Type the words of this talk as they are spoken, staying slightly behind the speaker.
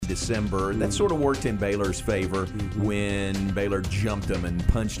December. That sort of worked in Baylor's favor when Baylor jumped them and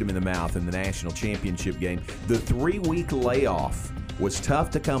punched them in the mouth in the national championship game. The 3-week layoff was tough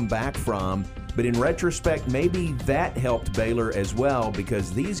to come back from, but in retrospect, maybe that helped Baylor as well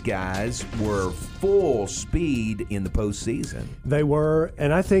because these guys were full speed in the postseason. They were,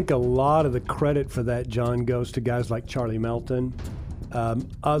 and I think a lot of the credit for that, John, goes to guys like Charlie Melton,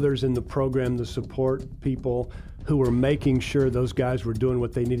 others in the program, the support people who were making sure those guys were doing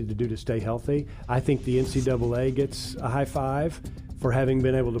what they needed to do to stay healthy. I think the NCAA gets a high five for having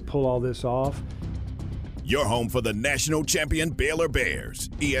been able to pull all this off. Your home for the national champion Baylor Bears,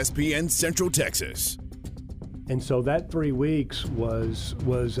 ESPN Central Texas. And so that 3 weeks was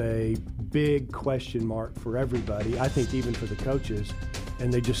a big question mark for everybody, I think even for the coaches.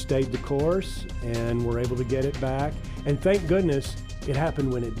 And they just stayed the course and were able to get it back. And thank goodness it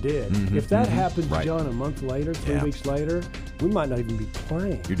happened when it did. If that happened, right. John, a month later, 3 weeks later, we might not even be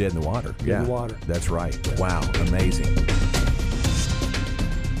playing. You're dead in the water. Dead in the water. That's right. Yeah. Wow, amazing.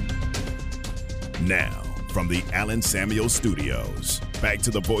 Now, from the Allen Samuel Studios, back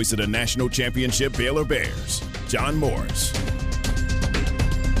to the voice of the national championship Baylor Bears, John Morris.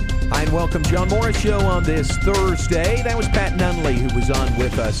 Hi, and welcome, John Morris Show on this Thursday. That was Pat Nunley who was on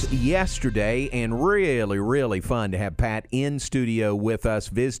with us yesterday, and really, really fun to have Pat in studio with us,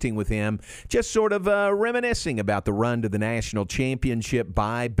 visiting with him, just sort of reminiscing about the run to the national championship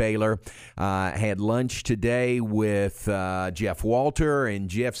by Baylor. Had lunch today with Jeff Walter, and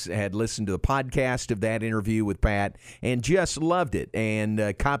Jeff had listened to the podcast of that interview with Pat and just loved it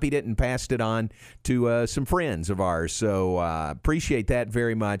and copied it and passed it on to some friends of ours. So appreciate that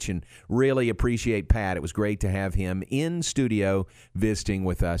very much and really appreciate Pat. It was great to have him in studio visiting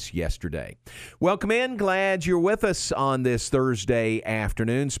with us yesterday. Welcome in. Glad you're with us on this Thursday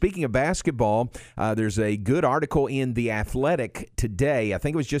afternoon. Speaking of basketball, there's a good article in The Athletic today. I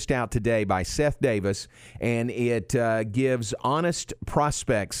think it was just out today by Seth Davis, and it gives honest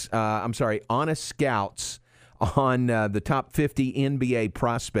scouts on the top 50 NBA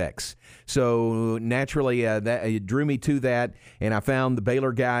prospects. So naturally, that it drew me to that, and I found the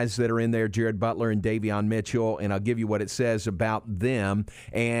Baylor guys that are in there, Jared Butler and Davion Mitchell, and I'll give you what it says about them.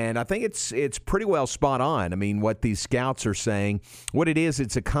 And I think it's pretty well spot on. I mean, what these scouts are saying, what it is,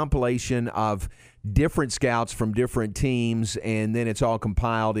 it's a compilation of different scouts from different teams, and then it's all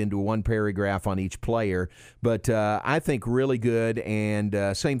compiled into one paragraph on each player. But I think really good,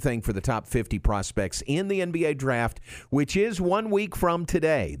 and same thing for the top 50 prospects in the NBA draft, which is 1 week from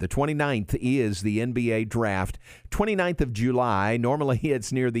today. The 29th is the NBA draft, 29th of July. Normally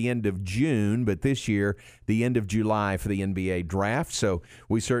it's near the end of June, but this year, the end of July for the NBA draft. So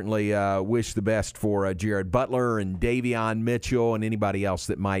we certainly wish the best for Jared Butler and Davion Mitchell and anybody else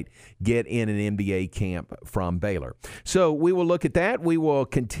that might get in an NBA camp from Baylor. So we will look at that. We will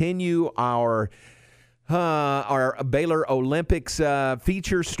continue our Baylor Olympics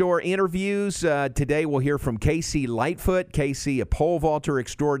feature store interviews. Today we'll hear from Casey Lightfoot. Casey, a pole vaulter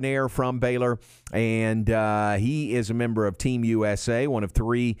extraordinaire from Baylor, and he is a member of Team USA, one of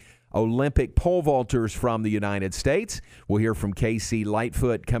 3 Olympic pole vaulters from the United States. We'll hear from Casey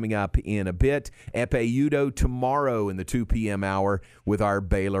Lightfoot coming up in a bit. Epee Udoh tomorrow in the 2 p.m. hour with our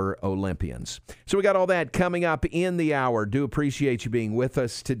Baylor Olympians. So we got all that coming up in the hour. Do appreciate you being with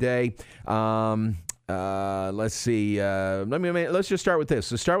us today. Let's see. Let's just start with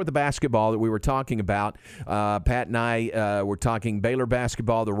this. Let's start with the basketball that we were talking about. Pat and I were talking Baylor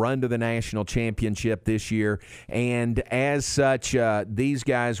basketball, the run to the national championship this year. And as such, these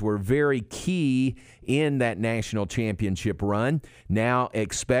guys were very key in that national championship run. Now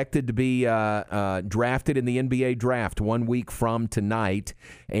expected to be drafted in the NBA draft 1 week from tonight.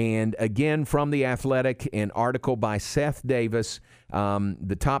 And again, from The Athletic, an article by Seth Davis,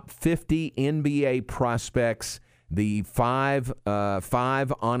 the top 50 NBA prospects, the five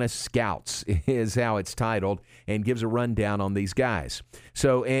honest scouts is how it's titled, and gives a rundown on these guys.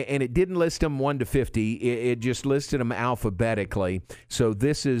 So, and it didn't list them 1 to 50. It just listed them alphabetically. So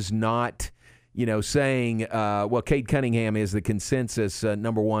this is not, saying, Cade Cunningham is the consensus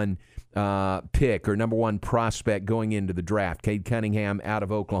number 1 pick or number 1 prospect going into the draft. Cade Cunningham out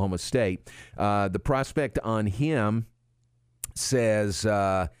of Oklahoma State. The prospect on him says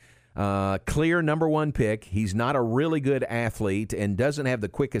clear number 1 pick. He's not a really good athlete and doesn't have the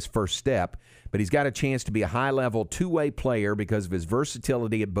quickest first step, but he's got a chance to be a high-level two-way player because of his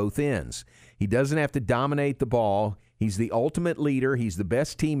versatility at both ends. He doesn't have to dominate the ball. He's the ultimate leader. He's the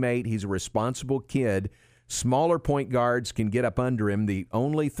best teammate. He's a responsible kid. Smaller point guards can get up under him. The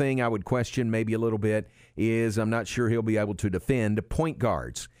only thing I would question maybe a little bit is I'm not sure he'll be able to defend point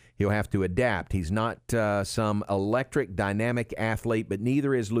guards. He'll have to adapt. He's not some electric, dynamic athlete, but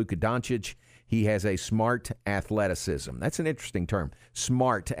neither is Luka Doncic. He has a smart athleticism. That's an interesting term,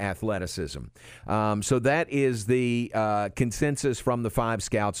 smart athleticism. So that is the consensus from the 5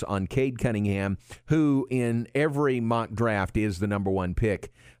 scouts on Cade Cunningham, who in every mock draft is the number 1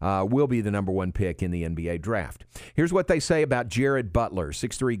 pick, will be the number 1 pick in the NBA draft. Here's what they say about Jared Butler,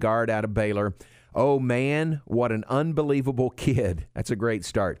 6'3" guard out of Baylor. Oh, man, what an unbelievable kid. That's a great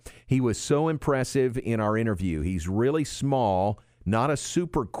start. He was so impressive in our interview. He's really small, not a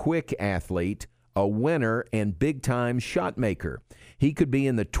super quick athlete, a winner and big-time shot maker. He could be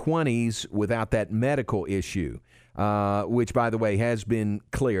in the 20s without that medical issue, which, by the way, has been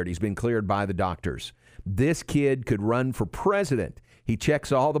cleared. He's been cleared by the doctors. This kid could run for president. He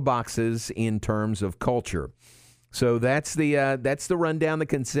checks all the boxes in terms of culture. So that's the rundown, the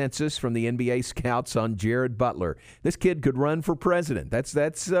consensus from the NBA scouts on Jared Butler. This kid could run for president.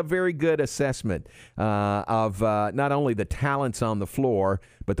 That's a very good assessment of not only the talents on the floor,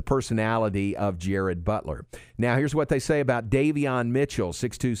 but the personality of Jared Butler. Now, here's what they say about Davion Mitchell,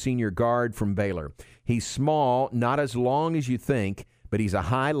 6'2" senior guard from Baylor. He's small, not as long as you think, but he's a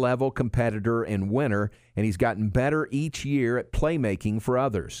high-level competitor and winner, and he's gotten better each year at playmaking for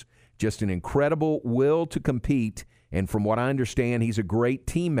others. Just an incredible will to compete, and from what I understand, he's a great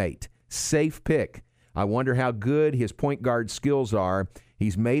teammate. Safe pick. I wonder how good his point guard skills are.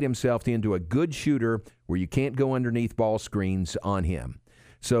 He's made himself into a good shooter where you can't go underneath ball screens on him.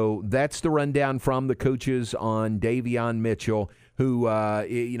 So that's the rundown from the coaches on Davion Mitchell, who,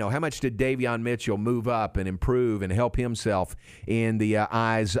 how much did Davion Mitchell move up and improve and help himself in the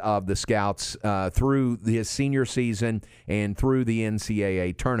eyes of the scouts through his senior season and through the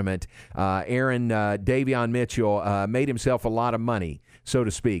NCAA tournament? Davion Mitchell made himself a lot of money, so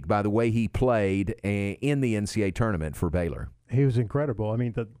to speak, by the way he played in the NCAA tournament for Baylor. He was incredible. I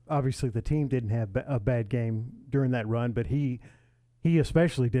mean, obviously the team didn't have a bad game during that run, but he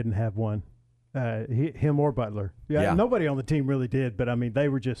especially didn't have one. Him or Butler. Yeah, nobody on the team really did, but I mean, they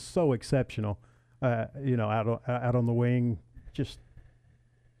were just so exceptional. Out on the wing,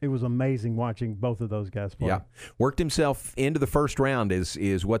 it was amazing watching both of those guys play. Yeah, worked himself into the first round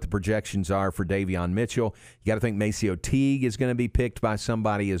is what the projections are for Davion Mitchell. You got to think MaCio Teague is going to be picked by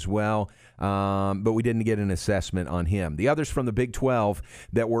somebody as well, but we didn't get an assessment on him. The others from the Big 12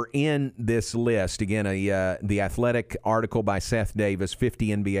 that were in this list, again, the Athletic article by Seth Davis, 50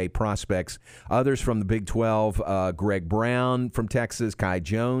 NBA prospects. Others from the Big 12, Greg Brown from Texas, Kai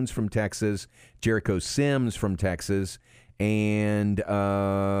Jones from Texas, Jericho Sims from Texas, and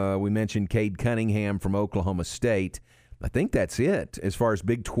we mentioned Cade Cunningham from Oklahoma State. I think that's it as far as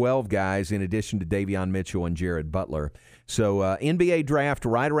Big 12 guys in addition to Davion Mitchell and Jared Butler. So NBA draft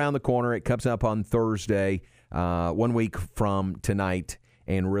right around the corner. It comes up on Thursday, 1 week from tonight,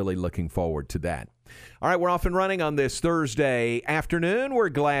 and really looking forward to that. All right, we're off and running on this Thursday afternoon. We're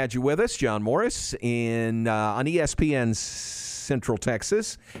glad you're with us. John Morris on ESPN Central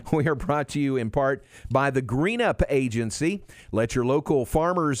Texas. We are brought to you in part by the Greenup Agency. Let your local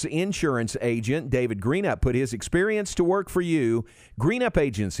farmers insurance agent, David Greenup, put his experience to work for you. Greenup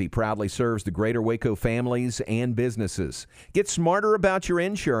Agency proudly serves the greater Waco families and businesses. Get smarter about your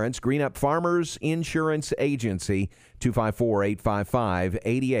insurance. Greenup Farmers Insurance Agency,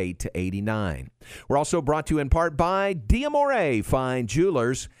 254-855-8889. We're also brought to you in part by D'Amore Fine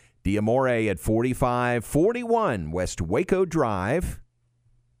Jewelers. D'Amore at 4541 West Waco Drive,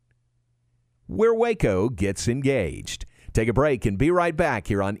 where Waco gets engaged. Take a break and be right back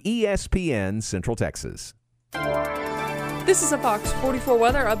here on ESPN Central Texas. This is a Fox 44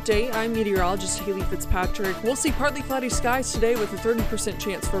 weather update. I'm meteorologist Haley Fitzpatrick. We'll see partly cloudy skies today with a 30%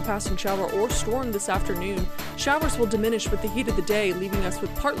 chance for a passing shower or storm this afternoon. Showers will diminish with the heat of the day, leaving us with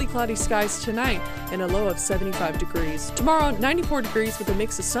partly cloudy skies tonight and a low of 75 degrees. Tomorrow, 94 degrees with a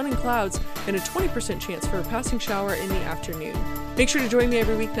mix of sun and clouds and a 20% chance for a passing shower in the afternoon. Make sure to join me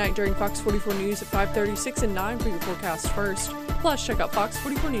every weeknight during Fox 44 News at 5:30, 6, and 9 for your forecast first. Plus, check out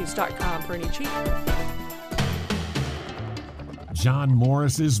fox44news.com for any change. John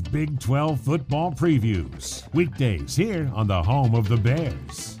Morris's Big 12 football previews. Weekdays here on the home of the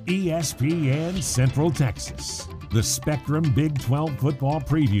Bears, ESPN Central Texas. The Spectrum Big 12 football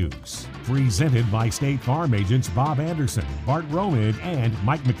previews. Presented by State Farm agents Bob Anderson, Bart Rowan, and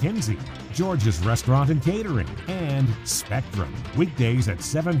Mike McKenzie. George's Restaurant and Catering, and Spectrum. Weekdays at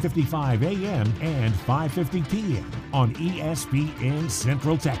 7:55 a.m. and 5:50 p.m. on ESPN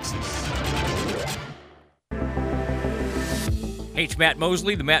Central Texas. Hey, it's Matt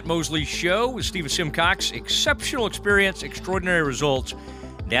Mosley, The Matt Mosley Show with Stephen Simcox. Exceptional experience, extraordinary results.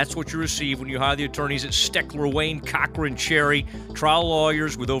 That's what you receive when you hire the attorneys at Steckler, Wayne, Cochran, Cherry, trial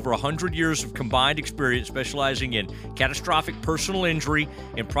lawyers with over 100 years of combined experience specializing in catastrophic personal injury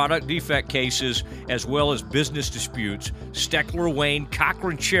and product defect cases, as well as business disputes. Steckler, Wayne,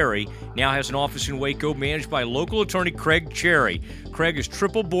 Cochran, Cherry now has an office in Waco managed by local attorney Craig Cherry. Craig is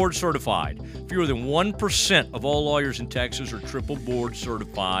triple board certified. Fewer than 1% of all lawyers in Texas are triple board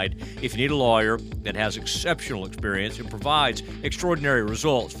certified. If you need a lawyer that has exceptional experience and provides extraordinary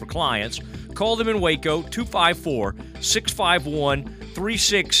results for clients, call them in Waco,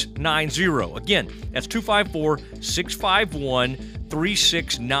 254-651-3690. Again, that's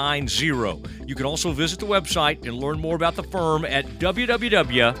 254-651-3690. You can also visit the website and learn more about the firm at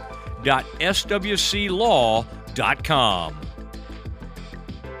www.swclaw.com.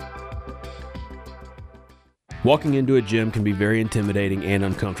 Walking into a gym can be very intimidating and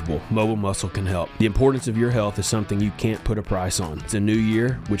uncomfortable. Mobile Muscle can help. The importance of your health is something you can't put a price on. It's a new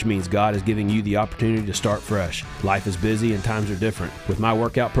year, which means God is giving you the opportunity to start fresh. Life is busy and times are different. With my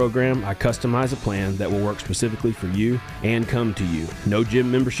workout program, I customize a plan that will work specifically for you and come to you. No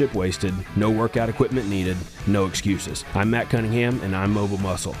gym membership wasted, no workout equipment needed, no excuses. I'm Matt Cunningham and I'm Mobile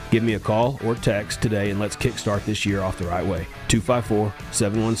Muscle. Give me a call or text today and let's kickstart this year off the right way.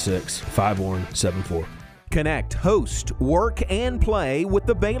 254-716-5174. Connect, host, work, and play with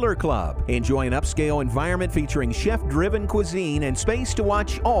the Baylor Club. Enjoy an upscale environment featuring chef-driven cuisine and space to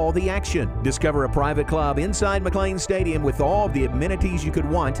watch all the action. Discover a private club inside McLean Stadium with all the amenities you could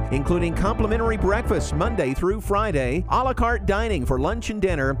want, including complimentary breakfast Monday through Friday, a la carte dining for lunch and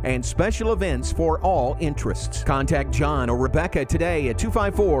dinner, and special events for all interests. Contact John or Rebecca today at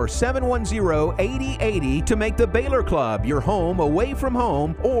 254-710-8080 to make the Baylor Club your home away from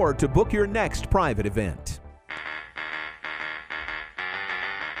home or to book your next private event.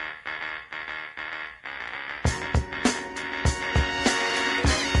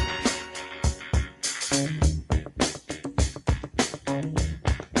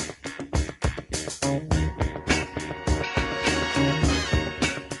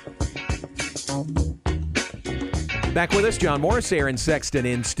 Back with us, John Morris, Aaron Sexton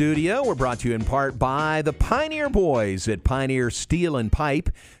in studio. We're brought to you in part by the Pioneer Boys at Pioneer Steel and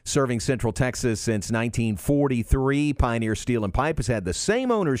Pipe, serving Central Texas since 1943. Pioneer Steel and Pipe has had the same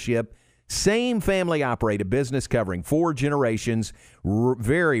ownership, same family-operated business covering 4 generations,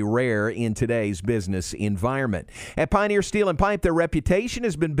 very rare in today's business environment. At Pioneer Steel and Pipe, their reputation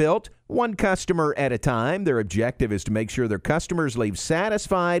has been built one customer at a time. Their objective is to make sure their customers leave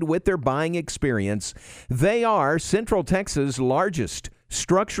satisfied with their buying experience. They are Central Texas' largest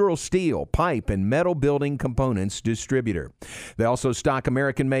structural steel, pipe, and metal building components distributor. They also stock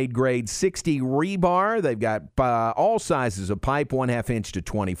American-made grade 60 rebar. They've got all sizes of pipe, 1/2 inch to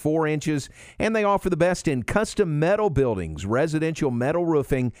 24 inches, and they offer the best in custom metal buildings, residential metal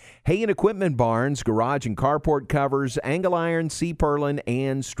roofing, hay and equipment barns, garage and carport covers, angle iron, C-purlin,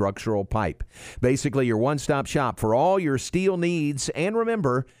 and structural pipe. Basically, your one-stop shop for all your steel needs, and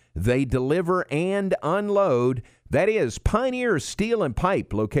remember, they deliver and unload. That is Pioneer Steel and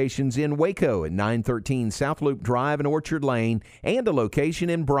Pipe, locations in Waco at 913 South Loop Drive and Orchard Lane, and a location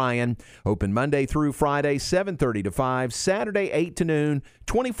in Bryan. Open Monday through Friday, 7:30 to 5, Saturday 8 to noon,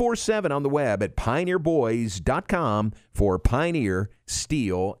 24/7 on the web at pioneerboys.com for Pioneer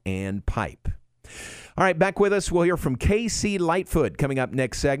Steel and Pipe. All right, back with us, we'll hear from Casey Lightfoot coming up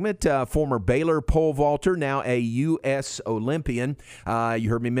next segment. Former Baylor pole vaulter, now a U.S. Olympian. You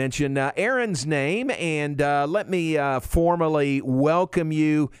heard me mention Aaron's name, and let me formally welcome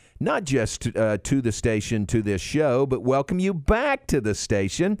you, not just to the station, to this show, but welcome you back to the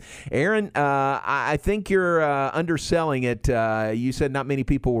station. Aaron, I think you're underselling it. You said not many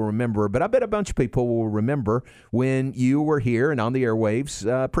people will remember, but I bet a bunch of people will remember when you were here and on the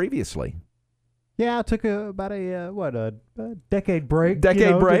airwaves previously. Yeah, I took about a decade break.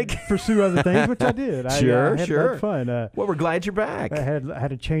 To pursue other things, which I did. I had fun. Well, we're glad you're back. I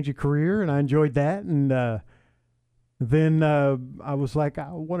had a change of career, and I enjoyed that. And then I was like,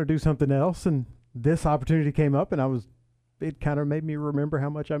 I want to do something else, and this opportunity came up, and it kind of made me remember how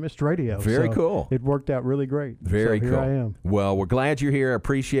much I missed radio. Very cool. It worked out really great. Very cool. Here I am. Well, we're glad you're here.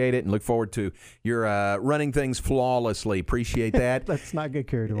 Appreciate it and look forward to your running things flawlessly. Appreciate that. Let's not get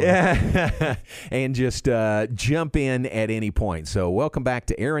carried away. Yeah. And just jump in at any point. So welcome back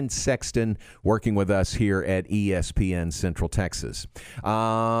to Aaron Sexton working with us here at ESPN Central Texas.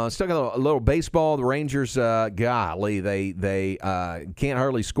 Still got a little baseball. The Rangers, golly, they can't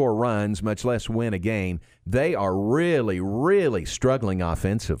hardly score runs, much less win a game. They are really, really struggling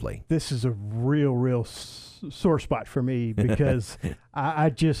offensively. This is a real sore spot for me because I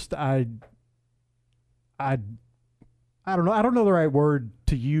I don't know the right word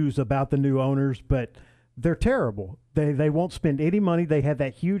to use about the new owners, but they're terrible. They won't spend any money. They have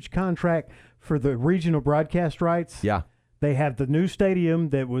that huge contract for the regional broadcast rights. Yeah. They have the new stadium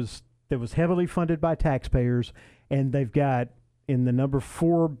that was heavily funded by taxpayers, and they've got in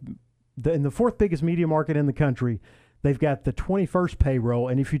the fourth biggest media market in the country, they've got the 21st payroll,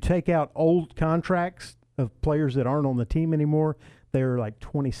 and if you take out old contracts of players that aren't on the team anymore, they're like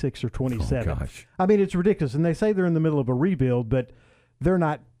 26 or 27. Oh, gosh. I mean, it's ridiculous, and they say they're in the middle of a rebuild, but they're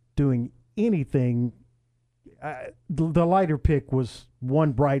not doing anything. The lighter pick was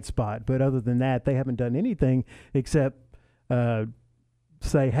one bright spot, but other than that, they haven't done anything except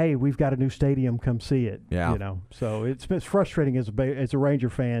say, "Hey, we've got a new stadium. Come see it." Yeah. So it's frustrating as a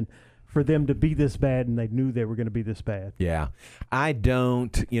Ranger fan for them to be this bad, and they knew they were going to be this bad. Yeah. I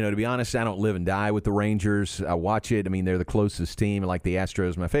don't, to be honest, I don't live and die with the Rangers. I watch it. I mean, they're the closest team. Like the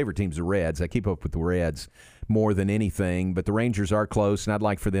Astros, my favorite team's the Reds. I keep up with the Reds more than anything, but the Rangers are close, and I'd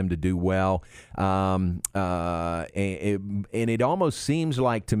like for them to do well. And it almost seems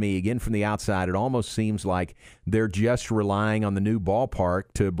like, to me, again from the outside, it almost seems like they're just relying on the new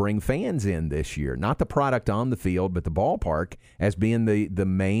ballpark to bring fans in this year. Not the product on the field, but the ballpark as being the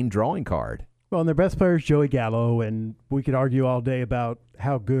main drawing card. Well, and their best player is Joey Gallo, and we could argue all day about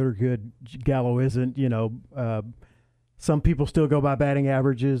how good or good Gallo isn't. Some people still go by batting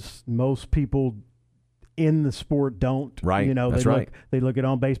averages. Most people in the sport don't. Right. That's right. They look at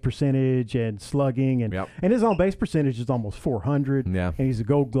on-base percentage and slugging, and his on-base percentage is almost 400. Yeah. And he's a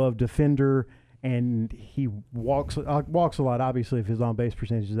Gold Glove defender, and he walks a lot, obviously, if his on-base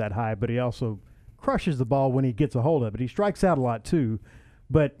percentage is that high, but he also crushes the ball when he gets a hold of it. He strikes out a lot, too.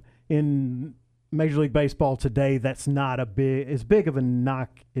 But in Major League Baseball today, that's not as big of a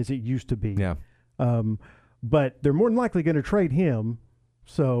knock as it used to be. Yeah. But they're more than likely going to trade him.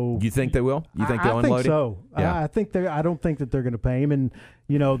 So you think they will? You think they'll I unload think so. Yeah. I don't think that they're going to pay him. And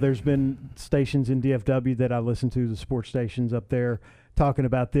there's been stations in DFW that I listen to, the sports stations up there, talking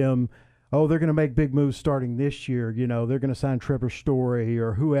about them. Oh, they're going to make big moves starting this year. They're going to sign Trevor Story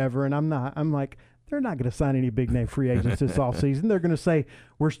or whoever. And I'm like, they're not going to sign any big name free agents this offseason. They're going to say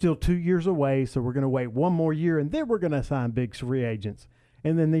we're still 2 years away, so we're going to wait one more year, and then we're going to sign big free agents.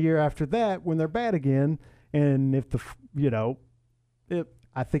 And then the year after that, when they're bad again, and if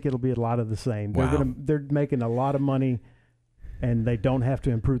I think it'll be a lot of the same. Wow. They're making a lot of money, and they don't have to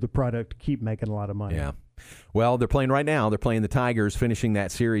improve the product to keep making a lot of money. Yeah. Well, they're playing right now. They're playing the Tigers, finishing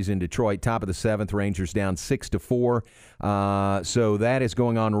that series in Detroit. Top of the seventh, Rangers down 6-4. So that is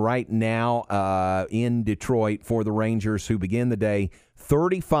going on right now in Detroit for the Rangers, who begin the day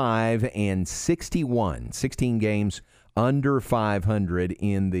 35-61, 16 games under 500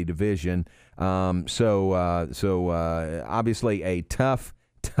 in the division. So obviously a tough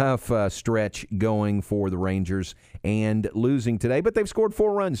stretch going for the Rangers and losing today, but they've scored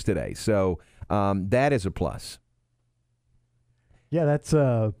 4 runs today. So that is a plus. Yeah, that's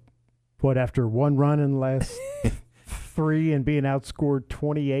after one run in the last 3 and being outscored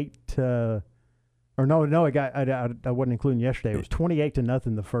 28 to I wasn't including yesterday. It was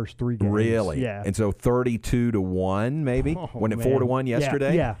 28-0 the first 3 games. Really? Yeah. And so 32-1 maybe? When it 4-1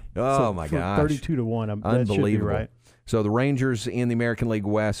 yesterday? Yeah. Oh, so my gosh. 32-1. Unbelievable. That should be right. So the Rangers in the American League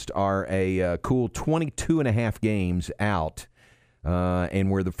West are a cool 22.5 games out, and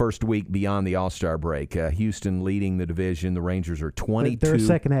we're the first week beyond the All-Star break. Houston leading the division. The Rangers are 22. They're a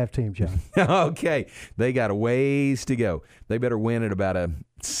second-half team, John. Okay. They got a ways to go. They better win at about a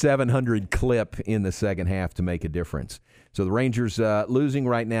 700 clip in the second half to make a difference. So the Rangers losing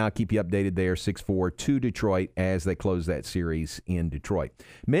right now. Keep you updated there, 6-4 to Detroit as they close that series in Detroit.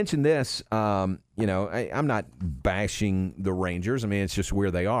 Mention this, I'm not bashing the Rangers. I mean, it's just where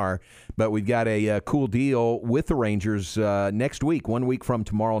they are. But we've got a cool deal with the Rangers next week, 1 week from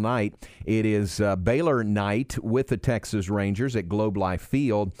tomorrow night. It is Baylor night with the Texas Rangers at Globe Life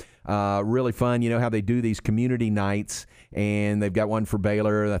Field. Really fun. You know how they do these community nights, and they've got one for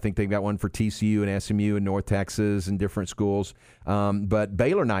Baylor. I think they've got one for TCU and SMU in North Texas and different schools. But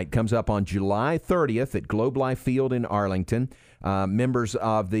Baylor night comes up on July 30th at Globe Life Field in Arlington. Members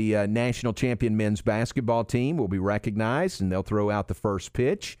of the national champion men's basketball team will be recognized, and they'll throw out the first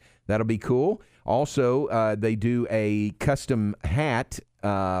pitch. That'll be cool. Also, they do a custom hat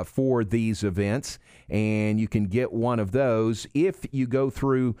for these events, and you can get one of those if you go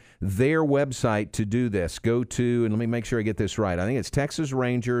through their website to do this. Go to, and let me make sure I get this right, I think it's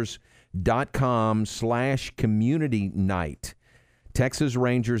texasrangers.com/community night.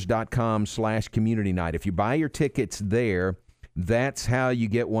 texasrangers.com/community night. If you buy your tickets there, that's how you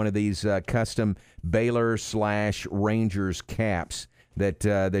get one of these custom Baylor/Rangers caps.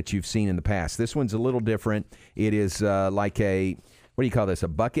 that you've seen in the past. This one's a little different. It is like a, what do you call this, a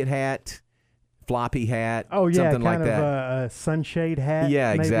bucket hat? Floppy hat, something like that. A sunshade hat.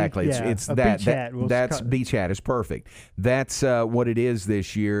 Yeah, maybe? exactly. Yeah, It's a that. beach hat. That's beach hat is perfect. That's what it is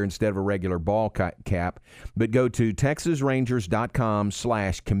this year instead of a regular ball cap. But go to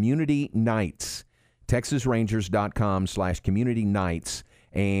TexasRangers.com/community nights. TexasRangers.com/community nights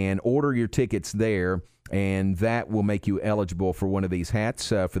and order your tickets there. And that will make you eligible for one of these hats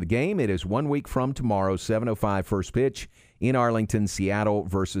for the game. It is 1 week from tomorrow, 7:05 first pitch in Arlington, Seattle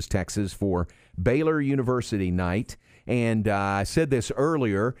versus Texas for Baylor University night. And I said this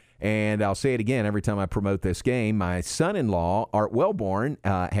earlier, and I'll say it again every time I promote this game. My son-in-law, Art Wellborn,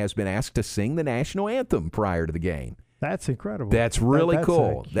 has been asked to sing the national anthem prior to the game. That's incredible. That's really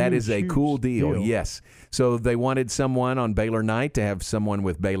cool. That is a huge cool deal. Yes. So they wanted someone on Baylor night to have someone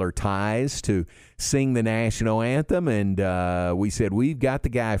with Baylor ties to sing the national anthem, and we said, we've got the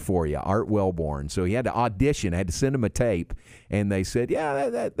guy for you, Art Wellborn. So he had to audition, had to send him a tape, and they said,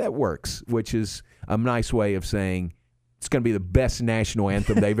 yeah, that works, which is a nice way of saying it's going to be the best national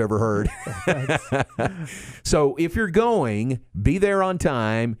anthem they've ever heard. So if you're going, be there on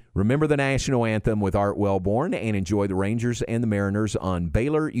time. Remember the national anthem with Art Wellborn and enjoy the Rangers and the Mariners on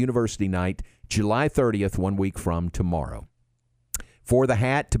Baylor University night, July 30th, 1 week from tomorrow. For the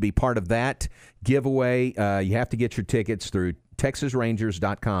hat, to be part of that giveaway, you have to get your tickets through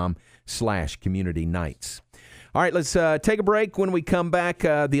TexasRangers.com/community nights. All right, let's take a break. When we come back,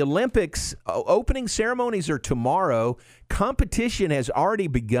 the Olympics opening ceremonies are tomorrow. Competition has already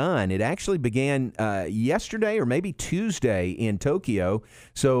begun. It actually began yesterday or maybe Tuesday in Tokyo.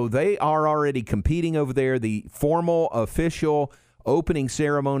 So they are already competing over there. The formal, official opening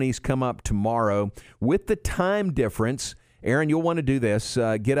ceremonies come up tomorrow. With the time difference, Aaron, you'll want to do this.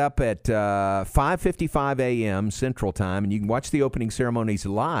 Get up at 5:55 a.m. Central Time, and you can watch the opening ceremonies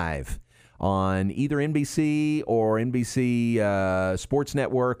live on either NBC or NBC Sports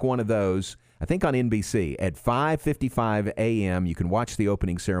Network, one of those. I think on NBC at 5:55 a.m. You can watch the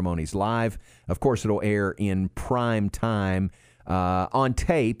opening ceremonies live. Of course, it'll air in prime time on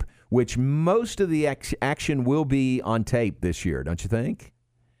tape, which most of the action will be on tape this year, don't you think?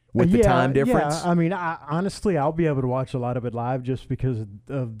 With the time difference? Yeah, I mean, honestly, I'll be able to watch a lot of it live just because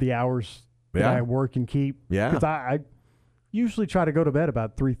of the hours that I work and keep. Yeah. Because I usually try to go to bed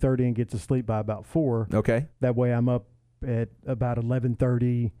about 3:30 and get to sleep by about 4. Okay. That way I'm up at about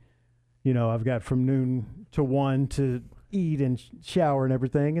 11:30. You know, I've got from noon to 1 to eat and shower and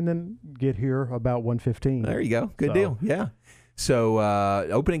everything, and then get here about 1:15. There you go. Good deal. Yeah. So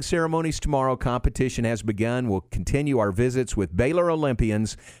opening ceremonies tomorrow. Competition has begun. We'll continue our visits with Baylor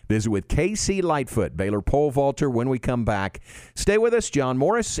Olympians. Visit with Casey Lightfoot, Baylor pole vaulter, when we come back. Stay with us. John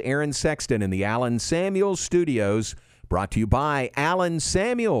Morris, Aaron Sexton in the Allen Samuels studios. Brought to you by Allen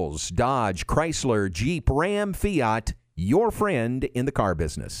Samuels, Dodge, Chrysler, Jeep, Ram, Fiat, your friend in the car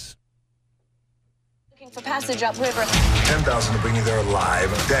business. Looking for passage upriver. 10,000 to bring you there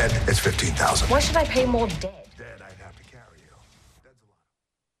alive. Dead, it's 15,000. Why should I pay more dead? Dead, I'd have to carry you. That's a lot.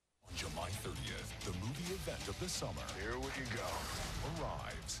 On July 30th, the movie event of the summer. Here we go.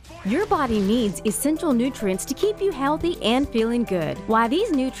 Arrives. Your body needs essential nutrients to keep you healthy and feeling good. While these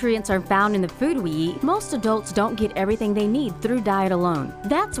nutrients are found in the food we eat, most adults don't get everything they need through diet alone.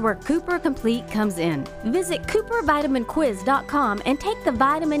 That's where Cooper Complete comes in. Visit CooperVitaminQuiz.com and take the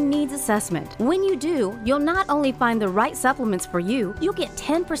vitamin needs assessment. When you do, you'll not only find the right supplements for you, you'll get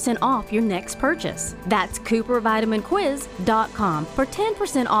 10% off your next purchase. That's CooperVitaminQuiz.com for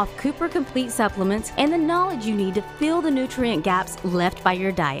 10% off Cooper Complete supplements and the knowledge you need to fill the nutrient gaps left by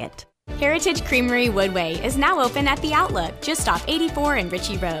your diet. Heritage Creamery Woodway is now open at The Outlook, just off 84 and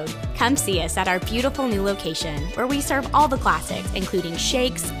Ritchie Road. Come see us at our beautiful new location, where we serve all the classics, including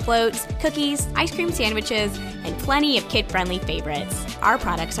shakes, floats, cookies, ice cream sandwiches, and plenty of kid-friendly favorites. Our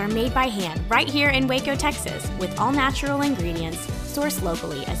products are made by hand right here in Waco, Texas, with all natural ingredients, sourced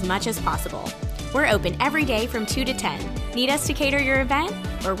locally as much as possible. We're open every day from 2 to 10. Need us to cater your event?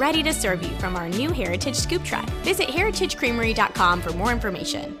 We're ready to serve you from our new Heritage Scoop Truck. Visit heritagecreamery.com for more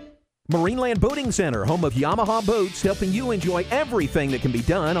information. Marineland Boating Center, home of Yamaha boats, helping you enjoy everything that can be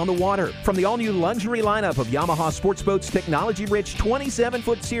done on the water. From the all-new luxury lineup of Yamaha sports boats' technology-rich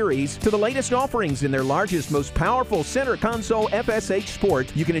 27-foot series to the latest offerings in their largest, most powerful center console FSH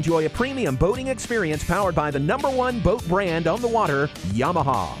Sport, you can enjoy a premium boating experience powered by the #1 boat brand on the water,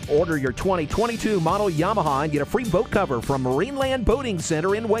 Yamaha. Order your 2022 model Yamaha and get a free boat cover from Marineland Boating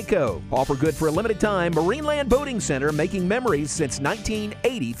Center in Waco. Offer good for a limited time. Marineland Boating Center, making memories since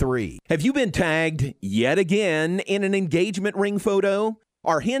 1983. Have you been tagged yet again in an engagement ring photo?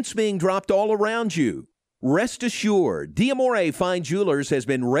 Are hints being dropped all around you? Rest assured, D'Amore Fine Jewelers has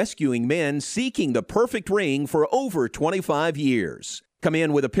been rescuing men seeking the perfect ring for over 25 years. Come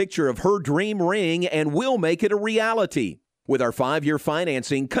in with a picture of her dream ring and we'll make it a reality. With our 5-year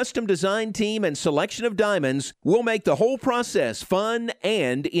financing, custom design team, and selection of diamonds, we'll make the whole process fun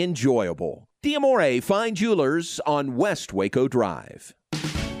and enjoyable. D'Amore Fine Jewelers on West Waco Drive.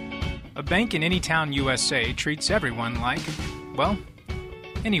 A bank in any town USA treats everyone like, well,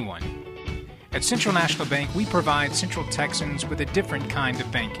 anyone. At Central National Bank, we provide Central Texans with a different kind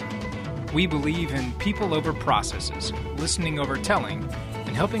of banking. We believe in people over processes, listening over telling,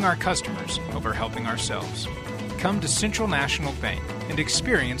 and helping our customers over helping ourselves. Come to Central National Bank and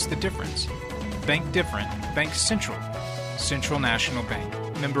experience the difference. Bank different. Bank Central. Central National Bank.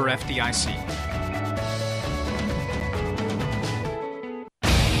 Member FDIC.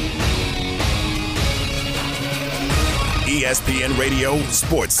 ESPN Radio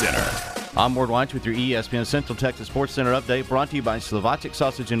Sports Center. I'm Ward Weitz with your ESPN Central Texas Sports Center update, brought to you by Slovacek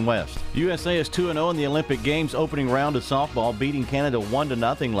Sausage and West. USA is 2-0 in the Olympic Games opening round of softball, beating Canada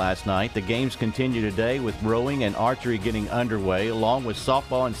 1-0 last night. The games continue today with rowing and archery getting underway, along with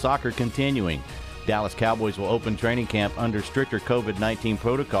softball and soccer continuing. Dallas Cowboys will open training camp under stricter COVID-19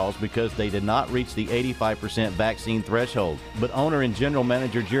 protocols because they did not reach the 85% vaccine threshold. But owner and general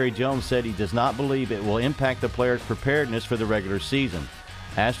manager Jerry Jones said he does not believe it will impact the players' preparedness for the regular season.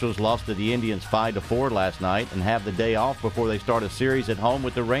 Astros lost to the Indians 5-4 last night and have the day off before they start a series at home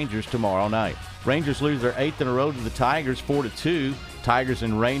with the Rangers tomorrow night. Rangers lose their 8th in a row to the Tigers 4-2. Tigers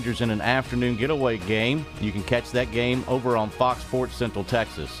and Rangers in an afternoon getaway game. You can catch that game over on Fox Sports Central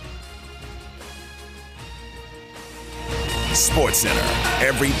Texas. Sports Center,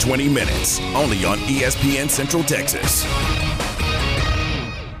 every 20 minutes, only on ESPN Central Texas.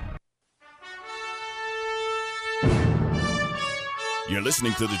 You're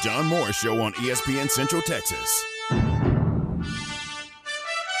listening to the John Morris Show on ESPN Central Texas.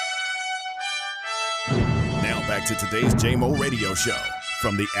 Now back to today's JMO Radio Show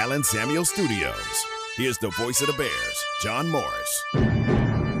from the Allen Samuel Studios. Here's the voice of the Bears, John Morris.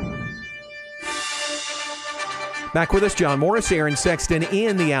 Back with us, John Morris, Aaron Sexton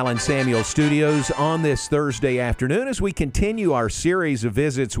in the Allen Samuel Studios on this Thursday afternoon as we continue our series of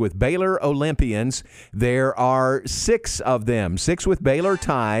visits with Baylor Olympians. There are 6 of them, 6 with Baylor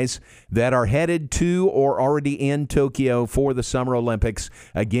ties that are headed to or already in Tokyo for the Summer Olympics.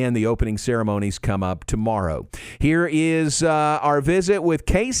 Again, the opening ceremonies come up tomorrow. Here is our visit with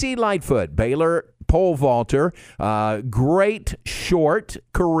Casey Lightfoot, Baylor pole vaulter. Great short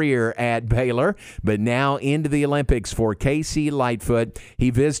career at Baylor, but now into the Olympics for Casey Lightfoot. He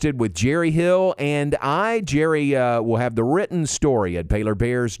visited with Jerry Hill and Jerry will have the written story at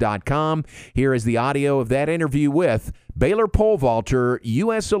BaylorBears.com. Here is the audio of that interview with Baylor pole vaulter,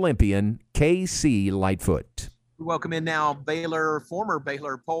 U.S. Olympian Casey Lightfoot. Welcome in now, former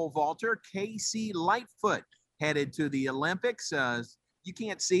Baylor pole vaulter Casey Lightfoot, headed to the Olympics. You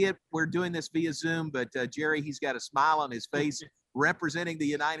can't see it. We're doing this via Zoom, but Jerry, he's got a smile on his face representing the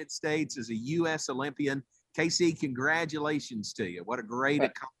United States as a U.S. Olympian. Casey, congratulations to you. What a great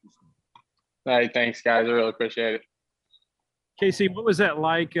accomplishment. Hey, thanks, guys. I really appreciate it. Casey, what was that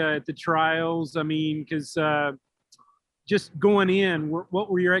like at the trials? I mean, because just going in,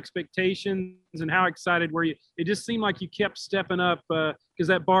 what were your expectations and how excited were you? It just seemed like you kept stepping up because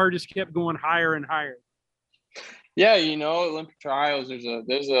that bar just kept going higher and higher. Yeah, Olympic trials, there's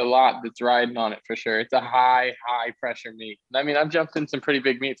a lot that's riding on it for sure. It's a high pressure meet. I mean, I've jumped in some pretty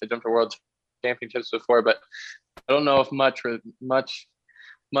big meets. I jumped to World Championships before, but I don't know if much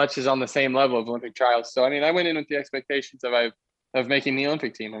is on the same level of Olympic trials. So, I mean, I went in with the expectations of making the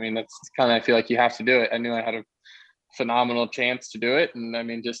Olympic team. I mean, that's kind of, I feel like you have to do it. I knew I had a phenomenal chance to do it. And I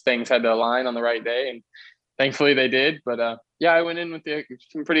mean, just things had to align on the right day. And thankfully they did. But yeah, I went in with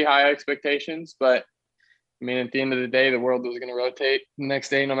some pretty high expectations, but I mean, at the end of the day, the world was going to rotate the next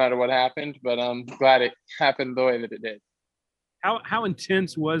day, no matter what happened. But I'm glad it happened the way that it did. How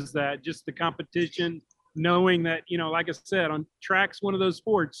intense was that? Just the competition, knowing that, like I said, on track's one of those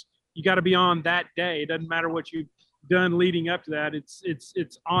sports, you got to be on that day. It doesn't matter what you've done leading up to that.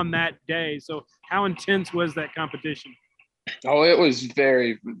 It's on that day. So how intense was that competition? Oh, it was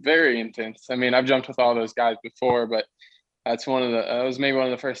very, very intense. I mean, I've jumped with all those guys before, but that was maybe one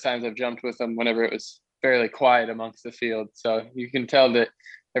of the first times I've jumped with them whenever it was fairly quiet amongst the field. So you can tell that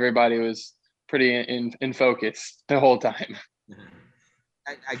everybody was pretty in focus the whole time.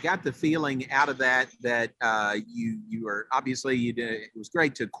 I got the feeling out of that you were obviously it was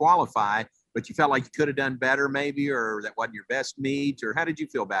great to qualify, but you felt like you could have done better maybe, or that wasn't your best meet, or how did you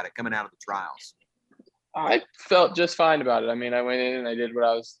feel about it coming out of the trials? I felt just fine about it. I mean, I went in and I did what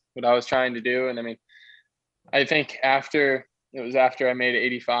I was trying to do. And I mean, I think after I made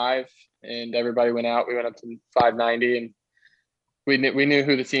 85 and everybody went out, we went up to 590, and we knew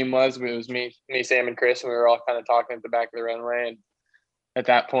who the team was. It was me, Sam, and Chris, and we were all kind of talking at the back of the runway. And at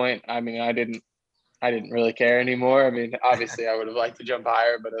that point, I mean, I didn't really care anymore. I mean, obviously I would have liked to jump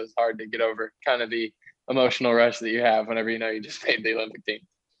higher, but it was hard to get over kind of the emotional rush that you have whenever you know you just made the Olympic team.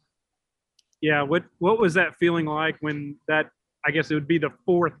 Yeah. What was that feeling like when that, I guess it would be the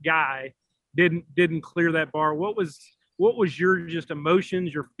fourth guy, didn't clear that bar? What was your just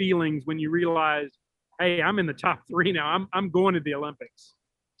emotions, your feelings when you realized, hey, I'm in the top three now. I'm going to the Olympics.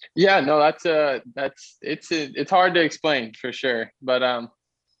 Yeah, no, it's hard to explain for sure. But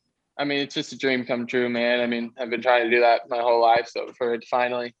I mean, it's just a dream come true, man. I mean, I've been trying to do that my whole life. So for it to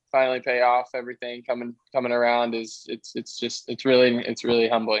finally pay off, everything coming around it's really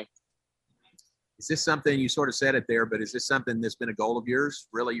humbling. Is this something, you sort of said it there, but is this something that's been a goal of yours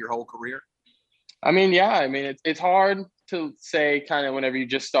really your whole career? I mean, yeah, I mean, it's hard to say kind of whenever you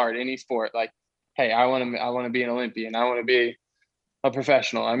just start any sport, like, hey, I want to be an Olympian. I want to be a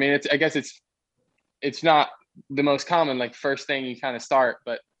professional. I mean, I guess it's not the most common, like, first thing you kind of start,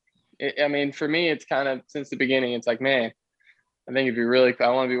 but I mean, for me, it's kind of since the beginning, it's like, man, I think I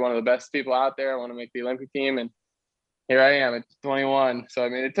want to be one of the best people out there. I want to make the Olympic team. And here I am at 21. So, I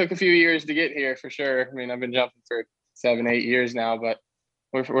mean, it took a few years to get here for sure. I mean, I've been jumping for 7-8 years now, but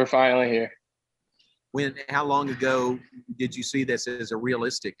we're finally here. How long ago did you see this as a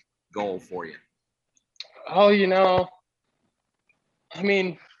realistic goal for you? Oh, I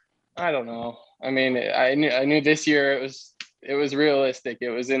mean, I don't know. I mean, I knew this year it was realistic. It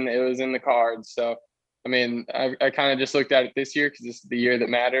was in the cards. So, I mean, I kind of just looked at it this year because this is the year that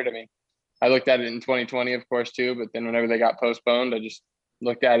mattered. I mean, I looked at it in 2020, of course, too. But then whenever they got postponed, I just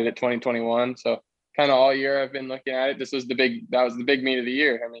looked at it at 2021. So kind of all year I've been looking at it. That was the big meet of the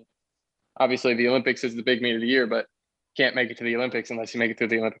year. I mean, obviously the Olympics is the big meet of the year, but can't make it to the Olympics unless you make it through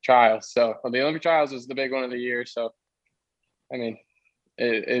the Olympic trials. So the Olympic trials was the big one of the year. So, I mean,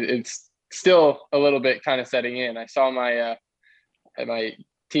 it's still a little bit kind of setting in. I saw my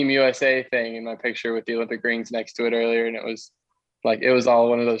Team USA thing in my picture with the Olympic rings next to it earlier, and it was all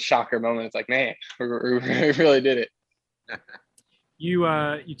one of those shocker moments. Like, man, we really did it.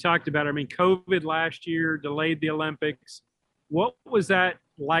 You talked about it. I mean, COVID last year delayed the Olympics. What was that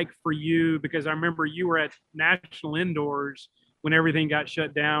like for you? Because I remember you were at National Indoors when everything got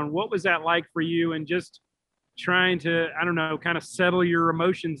shut down. What was that like for you? And just trying to, I don't know, kind of settle your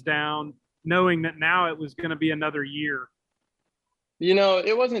emotions down, knowing that now it was going to be another year.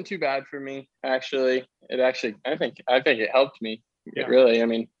 It wasn't too bad for me, actually. I think it helped me. Yeah. Really. I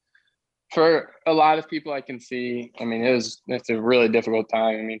mean, for a lot of people I can see, I mean, it's a really difficult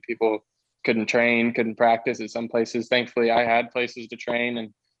time. I mean, people couldn't train, couldn't practice at some places. Thankfully, I had places to train,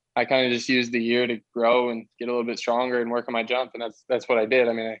 and I kind of just used the year to grow and get a little bit stronger and work on my jump. And that's what I did.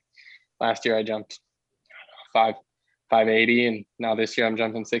 I mean, last year I jumped 580, and now this year I'm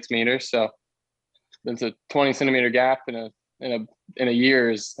jumping 6 meters. So it's a 20 centimeter gap in a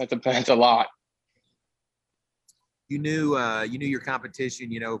year that's a lot. You knew your competition,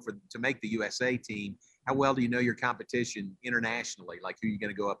 to make the USA team. How well do you know your competition internationally? Like, who are you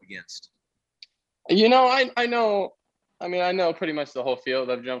going to go up against? I know pretty much the whole field.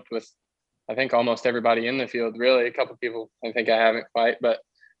 I've jumped with, I think, almost everybody in the field, really. A couple people I think I haven't quite, but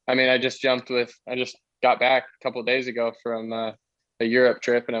I mean, I just got back a couple of days ago from a Europe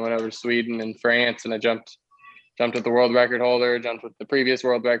trip, and I went over to Sweden and France, and I jumped with the world record holder, jumped with the previous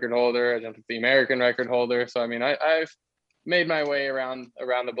world record holder, I jumped with the American record holder. So, I mean, I've made my way around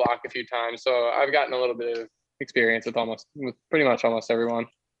the block a few times. So I've gotten a little bit of experience with pretty much almost everyone.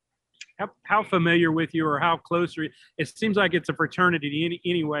 How familiar with you, or how close are you? It seems like it's a fraternity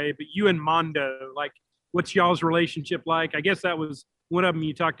anyway, but you and Mondo, like, what's y'all's relationship like? I guess that was one of them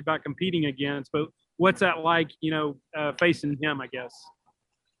you talked about competing against, but what's that like, facing him, I guess?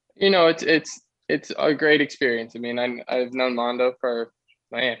 It's a great experience. I mean, I've known Mondo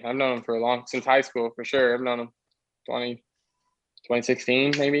I've known him since high school, for sure. I've known him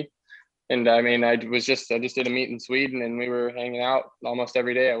 2016 maybe. And I mean, I just did a meet in Sweden, and we were hanging out almost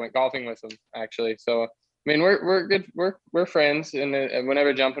every day. I went golfing with him, actually. So, I mean, we're good. We're friends. And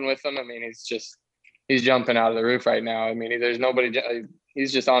whenever jumping with him, I mean, he's jumping out of the roof right now. I mean, there's nobody,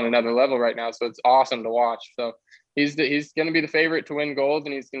 he's just on another level right now. So it's awesome to watch. So he's going to be the favorite to win gold,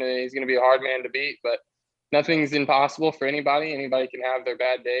 and he's going to be a hard man to beat, but nothing's impossible for anybody. Anybody can have their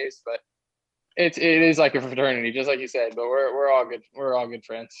bad days, but it is like a fraternity, just like you said, but we're all good. We're all good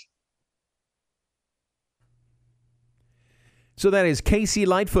friends. So that is Casey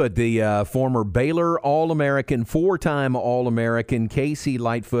Lightfoot, the former Baylor All-American, 4-time All-American. Casey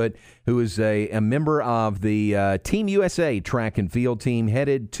Lightfoot, who is a member of the Team USA track and field team,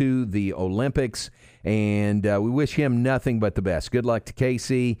 headed to the Olympics. And we wish him nothing but the best. Good luck to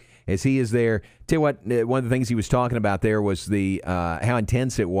Casey as he is there. Tell you what, one of the things he was talking about there was the how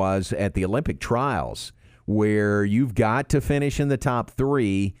intense it was at the Olympic trials, where you've got to finish in the top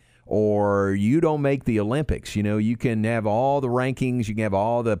 3 or you don't make the Olympics. You know, you can have all the rankings, you can have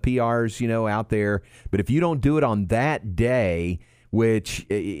all the PRs, you know, out there, but if you don't do it on that day, which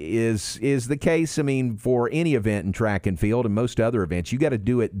is the case, I mean, for any event in track and field and most other events, you got to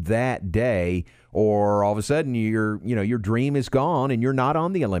do it that day, or all of a sudden your dream is gone and you're not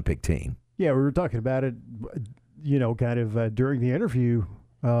on the Olympic team. Yeah, we were talking about it, you know, kind of during the interview.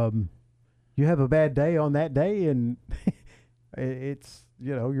 You have a bad day on that day, and it's,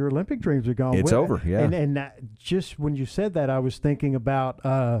 you know, your Olympic dreams are gone. It's over, yeah. And just when you said that, I was thinking about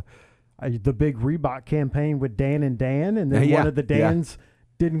the big Reebok campaign with Dan and Dan, and then one of the Dans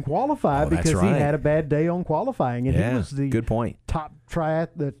didn't qualify because he had a bad day on qualifying, and he was the good point. top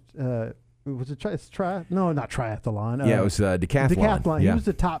triathlon. Was it No, not triathlon. It was decathlon. Decathlon. He was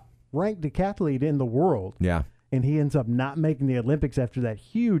the top ranked decathlete in the world. Yeah. And he ends up not making the Olympics after that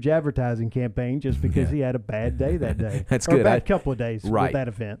huge advertising campaign just because he had a bad day that day. That's or good. A bad couple of days with that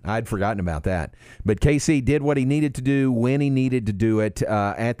event. I'd forgotten about that. But Casey did what he needed to do when he needed to do it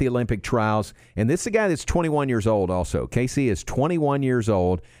at the Olympic trials. And this is a guy that's 21 years old also. Casey is 21 years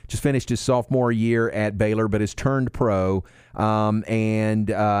old, just finished his sophomore year at Baylor, but has turned pro. In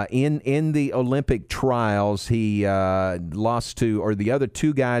the Olympic trials, he lost to, or the other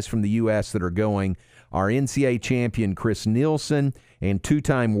 2 guys from the U.S. that are going are NCAA champion Chris Nielsen and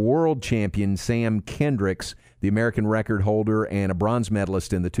 2-time world champion Sam Kendricks, the American record holder and a bronze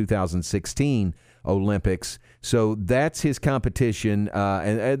medalist in the 2016 Olympics. So that's his competition,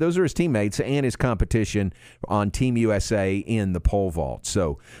 and those are his teammates and his competition on Team USA in the pole vault.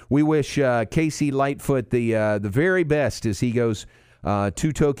 So we wish Casey Lightfoot the very best as he goes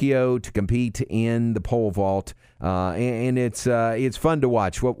to Tokyo to compete in the pole vault, and it's fun to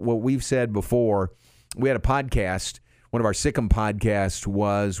watch. What we've said before. We had a podcast. One of our Sick'em podcasts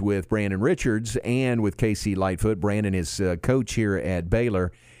was with Brandon Richards and with Casey Lightfoot. Brandon is coach here at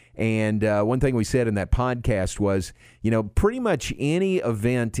Baylor. And one thing we said in that podcast was, you know, pretty much any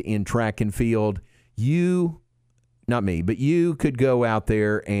event in track and field, not me, but you could go out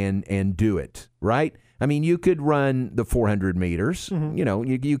there and do it, right? I mean, you could run the 400 meters. Mm-hmm. You know,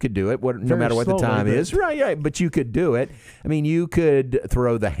 you could do it no matter what the time is. Right, but you could do it. I mean, you could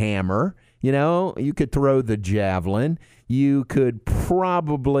throw the hammer. You know, you could throw the javelin. You could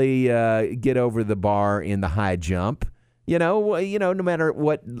probably get over the bar in the high jump. You know, no matter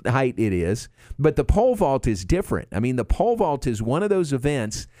what height it is. But the pole vault is different. I mean, the pole vault is one of those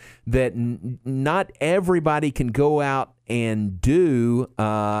events that not everybody can go out and do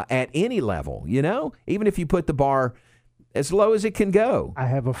at any level. You know, even if you put the bar as low as it can go. I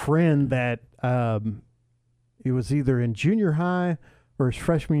have a friend that it was either in junior high or his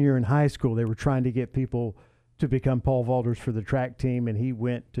freshman year in high school. They were trying to get people to become pole vaulters for the track team, and he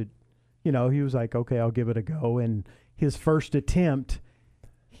went to, you know, he was like, okay, I'll give it a go. And his first attempt,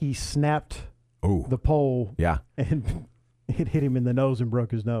 he snapped the pole. Yeah. And it hit him in the nose and broke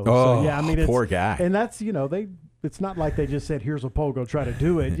his nose. Oh, so, yeah, I mean, poor guy. And that's, you know, it's not like they just said, here's a pole, go try to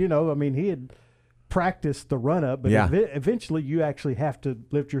do it. You know, I mean, he had practiced the run-up, but eventually you actually have to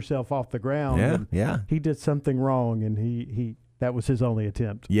lift yourself off the ground. Yeah. He did something wrong, and he that was his only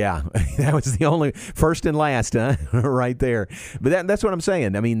attempt. Yeah, that was the only first and last, huh? Right there. But that's what I'm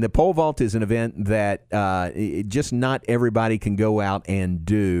saying. I mean, the pole vault is an event that just not everybody can go out and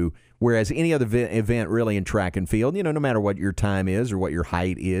do. Whereas any other event really in track and field, you know, no matter what your time is or what your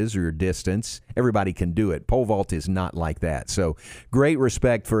height is or your distance, everybody can do it. Pole vault is not like that. So great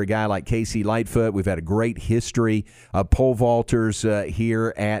respect for a guy like Casey Lightfoot. We've had a great history of pole vaulters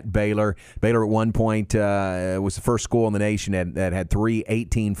here at Baylor. Baylor at one point was the first school in the nation that had 3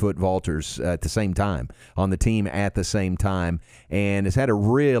 18-foot vaulters at the same time on the team at the same time, and has had a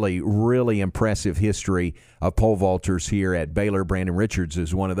really, really impressive history of pole vaulters here at Baylor. Brandon Richards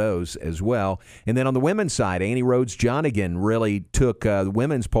is one of those as well. And then on the women's side, Annie Rhodes-Johnigan really took the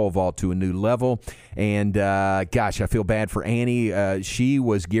women's pole vault to a new level. And, gosh, I feel bad for Annie. She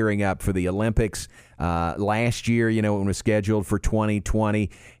was gearing up for the Olympics last year, you know, when it was scheduled for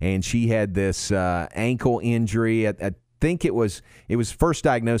 2020. And she had this ankle injury. I think it was first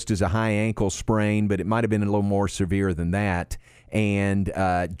diagnosed as a high ankle sprain, but it might have been a little more severe than that. and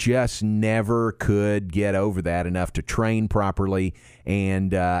just never could get over that enough to train properly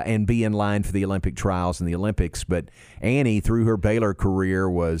and be in line for the Olympic trials and the Olympics. But Annie, through her Baylor career,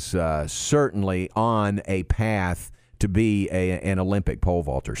 was certainly on a path to be an Olympic pole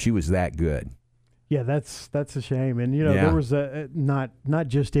vaulter. She was that good. Yeah, that's a shame. And, there was not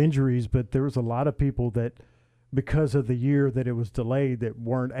just injuries, but there was a lot of people that, because of the year that it was delayed, that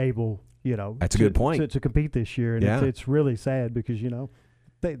weren't able, that's a good point, to compete this year. And it's really sad because, you're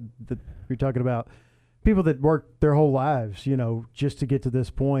talking about people that worked their whole lives, just to get to this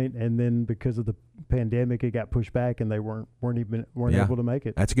point, and then because of the pandemic, it got pushed back, and they weren't able to make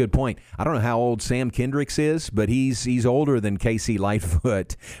it. That's a good point. I don't know how old Sam Kendricks is, but he's older than Casey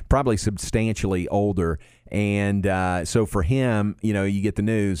Lightfoot, probably substantially older. And so for him, you get the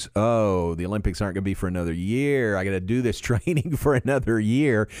news, the Olympics aren't going to be for another year. I got to do this training for another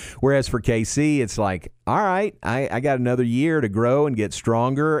year. Whereas for KC, it's like, all right, I got another year to grow and get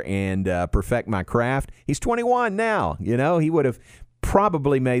stronger and perfect my craft. He's 21 now. He would have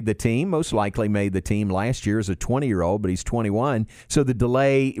probably made the team, most likely made the team last year as a 20-year-old, but he's 21. So the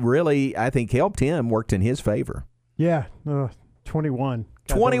delay really, I think, helped him, worked in his favor. Yeah, 21.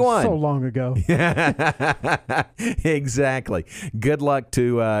 God, 21. So long ago. Exactly. Good luck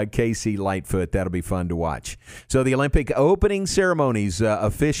to Casey Lightfoot. That'll be fun to watch. So the Olympic opening ceremonies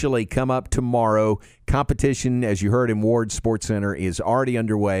officially come up tomorrow. Competition, as you heard in Ward Sports Center, is already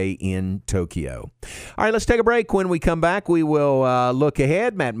underway in Tokyo. All right, let's take a break. When we come back, we will look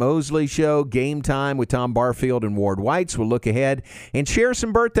ahead. Matt Mosley Show, Game Time with Tom Barfield and Ward Whites. We'll look ahead and share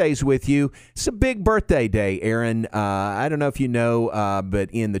some birthdays with you. It's a big birthday day, Aaron. I don't know if you know, but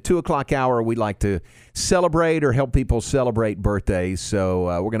in the 2 o'clock hour, we like to celebrate or help people celebrate birthdays. So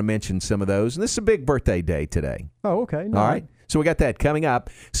we're going to mention some of those. And this is a big birthday day today. Oh, okay. All right. So we got that coming up.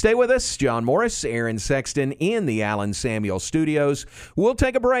 Stay with us. John Morris, Aaron Sexton in the Allen Samuel Studios. We'll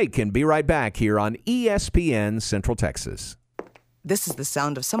take a break and be right back here on ESPN Central Texas. This is the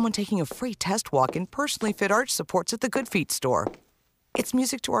sound of someone taking a free test walk in personally fit arch supports at the Good Feet store. It's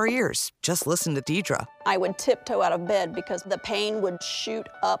music to our ears. Just listen to Deidre. I would tiptoe out of bed because the pain would shoot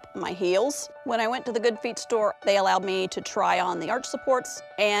up my heels. When I went to the Good Feet store, they allowed me to try on the arch supports,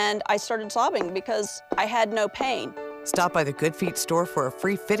 and I started sobbing because I had no pain. Stop by the Good Feet store for a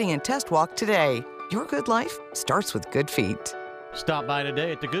free fitting and test walk today. Your good life starts with Good Feet. Stop by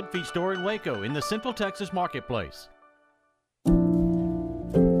today at the Good Feet store in Waco in the Central Texas Marketplace.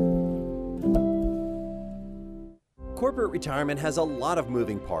 Corporate retirement has a lot of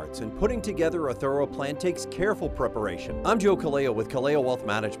moving parts, and putting together a thorough plan takes careful preparation. I'm Joe Kaleo with Kaleo Wealth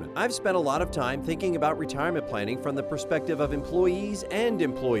Management. I've spent a lot of time thinking about retirement planning from the perspective of employees and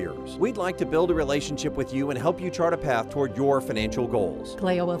employers. We'd like to build a relationship with you and help you chart a path toward your financial goals.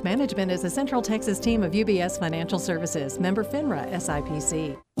 Kaleo Wealth Management is a Central Texas team of UBS Financial Services, member FINRA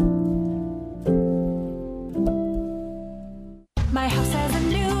SIPC. My house has a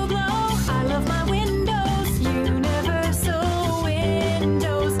new glow. I love my windows. Universal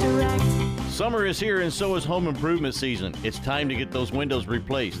Windows Direct. Summer is here and so is home improvement season. It's time to get those windows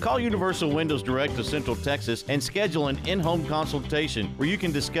replaced. Call Universal Windows Direct of Central Texas and schedule an in-home consultation where you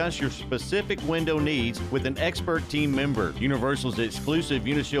can discuss your specific window needs with an expert team member. Universal's exclusive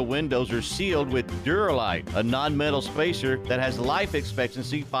Unishield windows are sealed with Duralite, a non-metal spacer that has life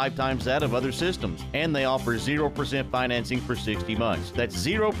expectancy 5 times that of other systems. And they offer 0% financing for 60 months. That's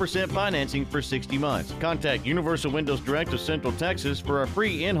 0% financing for 60 months. Contact Universal Windows Direct of Central Texas for a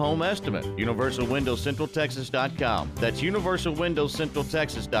free in-home estimate. UniversalWindowsCentralTexas.com. That's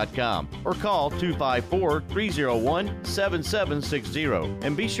UniversalWindowsCentralTexas.com. Or call 254-301-7760.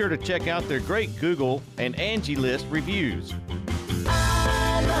 And be sure to check out their great Google and Angie List reviews.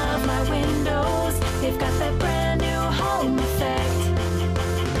 I love my windows. They've got that brand new home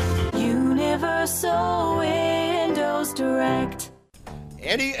effect. Universal Windows Direct.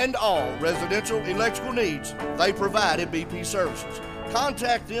 Any and all residential electrical needs, they provide at BP Services.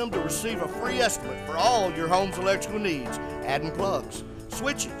 Contact them to receive a free estimate for all your home's electrical needs, adding plugs,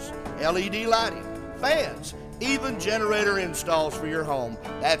 switches, LED lighting, fans, even generator installs for your home.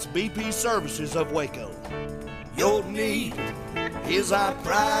 That's BP Services of Waco. Your need is our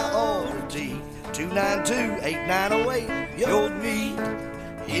priority. 292-8908. Your need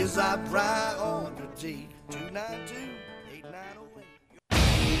is our priority. 292-8908.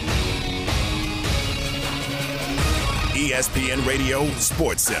 ESPN Radio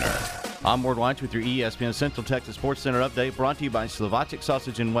Sports Center. I'm Ward White with your ESPN Central Texas Sports Center update, brought to you by Slovatic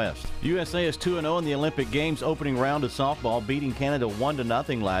Sausage and West. USA is 2-0 in the Olympic Games opening round of softball, beating Canada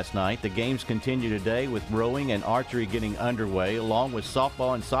 1-0 last night. The games continue today with rowing and archery getting underway, along with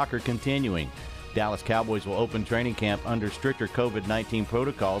softball and soccer continuing. Dallas Cowboys will open training camp under stricter COVID-19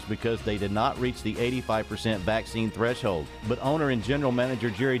 protocols because they did not reach the 85% vaccine threshold. But owner and general manager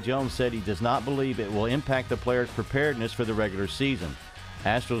Jerry Jones said he does not believe it will impact the players' preparedness for the regular season.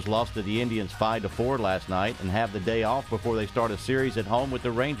 Astros lost to the Indians 5-4 last night and have the day off before they start a series at home with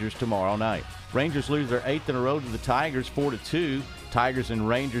the Rangers tomorrow night. Rangers lose their 8th in a row to the Tigers 4-2. Tigers and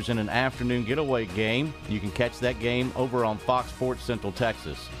Rangers in an afternoon getaway game. You can catch that game over on Fox Sports Central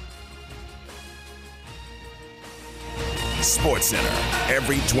Texas. Sports Center,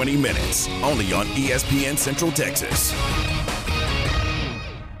 every 20 minutes, only on ESPN Central Texas.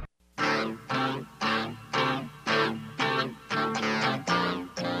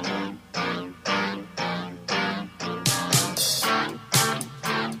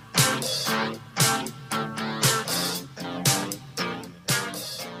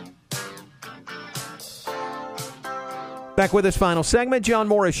 Back with this final segment, John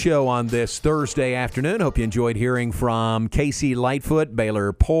Morris Show on this Thursday afternoon. Hope you enjoyed hearing from Casey Lightfoot,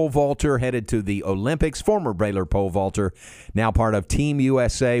 Baylor pole vaulter, headed to the Olympics, former Baylor pole vaulter, now part of Team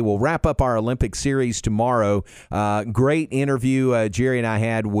USA. We'll wrap up our Olympic series tomorrow. Great interview Jerry and I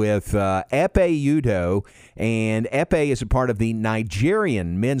had with Epe Udoh, and Epe is a part of the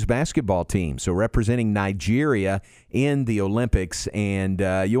Nigerian men's basketball team, so representing Nigeria in the Olympics, and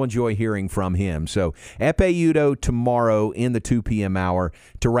you'll enjoy hearing from him. So Epe Udoh tomorrow in the 2 p.m. hour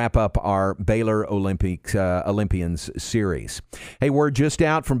to wrap up our Baylor Olympians series. Hey, word just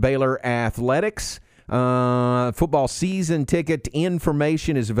out from Baylor Athletics. Football season ticket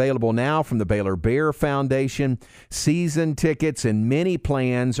information is available now from the Baylor Bear Foundation. Season tickets and many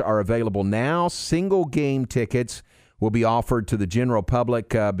plans are available now. Single game tickets will be offered to the general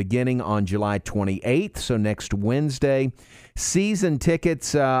public beginning on July 28th, so next Wednesday. Season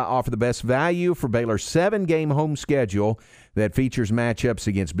tickets offer the best value for Baylor's 7-game home schedule that features matchups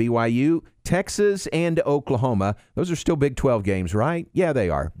against BYU, Texas, and Oklahoma. Those are still Big 12 games, right? Yeah,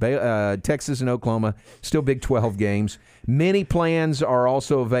 they are. Texas and Oklahoma, still Big 12 games. Many plans are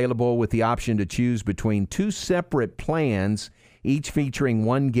also available with the option to choose between 2 separate plans, each featuring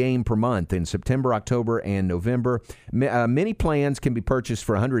 1 game per month in September, October, and November. Many plans can be purchased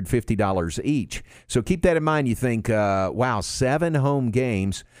for $150 each. So keep that in mind. You think, wow, 7 home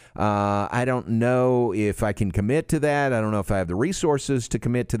games. I don't know if I can commit to that. I don't know if I have the resources to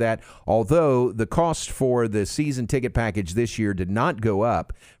commit to that, although the cost for the season ticket package this year did not go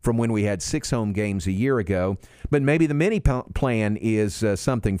up from when we had 6 home games a year ago. But maybe the mini plan is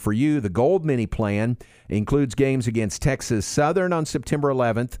something for you. The Gold Mini Plan includes games against Texas Southern on September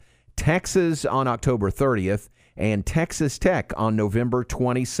 11th, Texas on October 30th, and Texas Tech on November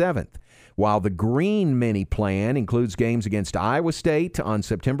 27th. While the Green Mini Plan includes games against Iowa State on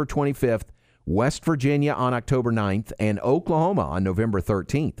September 25th, West Virginia on October 9th, and Oklahoma on November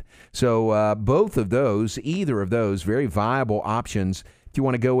 13th. So both of those, either of those, very viable options if you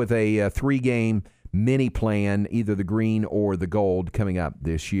want to go with a 3-game mini plan, either the green or the gold, coming up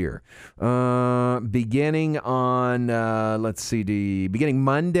this year. Beginning on, beginning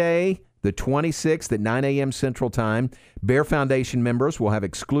Monday, the 26th at 9 a.m. Central Time, Bear Foundation members will have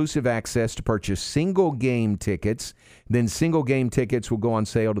exclusive access to purchase single-game tickets. Then single-game tickets will go on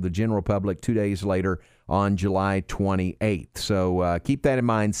sale to the general public 2 days later on July 28th. So keep that in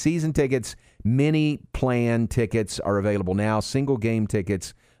mind. Season tickets, mini plan tickets are available now. Single-game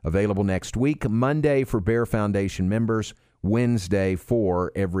tickets available next week. Monday for Bear Foundation members, Wednesday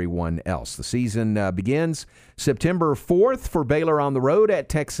for everyone else. The season begins September 4th for Baylor on the road at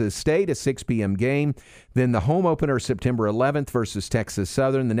Texas State, a 6 p.m. game. Then the home opener September 11th versus Texas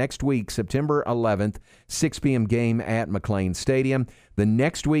Southern. The next week, September 11th, 6 p.m. game at McLean Stadium. The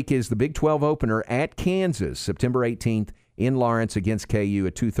next week is the Big 12 opener at Kansas, September 18th in Lawrence against KU,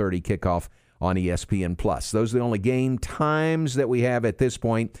 a 2:30 kickoff on ESPN+. Those are the only game times that we have at this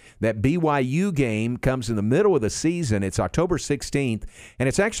point. That BYU game comes in the middle of the season. It's October 16th, and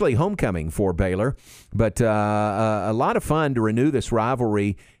it's actually homecoming for Baylor. But a lot of fun to renew this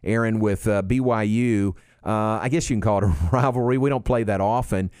rivalry, Aaron, with BYU. I guess you can call it a rivalry. We don't play that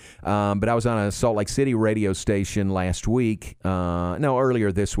often, but I was on a Salt Lake City radio station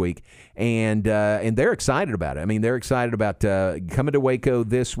earlier this week, and they're excited about it. I mean, they're excited about coming to Waco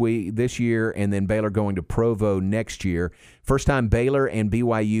this year, and then Baylor going to Provo next year. First time Baylor and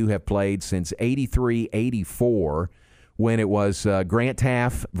BYU have played since 83-84. When it was Grant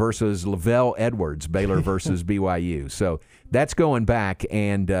Taft versus Lavelle Edwards, Baylor versus BYU. So that's going back,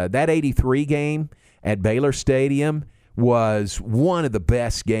 and that 83 game at Baylor Stadium was one of the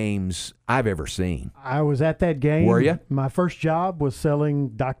best games I've ever seen. I was at that game. Were you? My first job was selling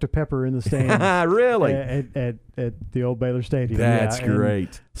Dr. Pepper in the stands. Really? At the old Baylor Stadium. That's great.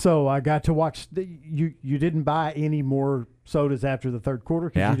 And so I got to watch. You didn't buy any more sodas after the third quarter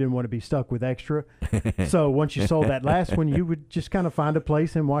because you didn't want to be stuck with extra. So once you sold that last one, you would just kind of find a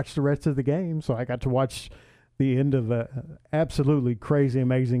place and watch the rest of the game. So I got to watch the end of an absolutely crazy,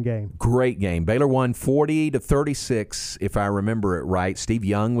 amazing game. Great game. Baylor won 40-36, if I remember it right. Steve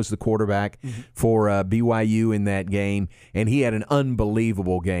Young was the quarterback for BYU in that game, and he had an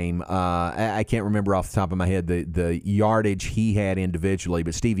unbelievable game. I can't remember off the top of my head the yardage he had individually,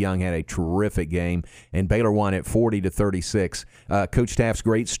 but Steve Young had a terrific game, and Baylor won at 40-36. Coach Taft's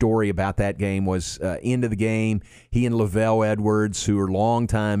great story about that game was end of the game, he and Lavelle Edwards, who are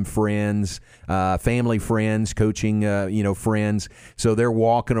longtime friends, family friends, coaching friends. So they're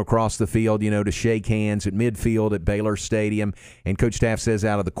walking across the field, to shake hands at midfield at Baylor Stadium. And Coach Taft says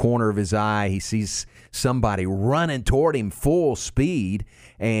out of the corner of his eye, he sees somebody running toward him full speed.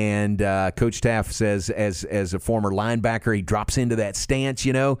 And Coach Taft says, as a former linebacker, he drops into that stance,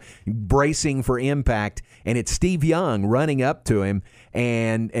 bracing for impact. And it's Steve Young running up to him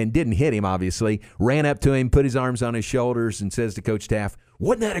and didn't hit him, obviously. Ran up to him, put his arms on his shoulders, and says to Coach Taft,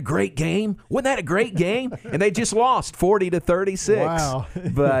 "Wasn't that a great game? Wasn't that a great game?" And they just lost 40-36. Wow.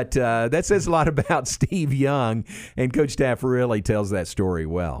 But that says a lot about Steve Young, and Coach Taft really tells that story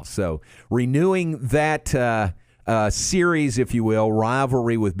well. So renewing that series, if you will,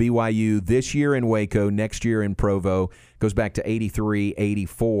 rivalry with BYU this year in Waco, next year in Provo, goes back to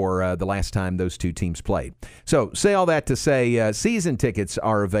 83-84, the last time those two teams played. So say all that to say season tickets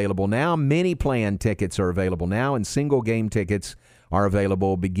are available now, mini plan tickets are available now, and single game tickets are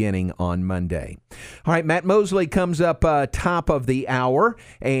available beginning on Monday. All right, Matt Mosley comes up top of the hour,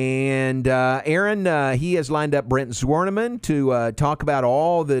 and Aaron, he has lined up Brent Zwerneman to talk about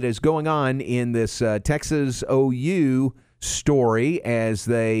all that is going on in this Texas OU story as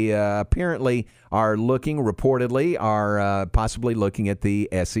they apparently are reportedly possibly looking at the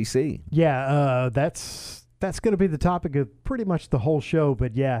SEC. Yeah, that's going to be the topic of pretty much the whole show,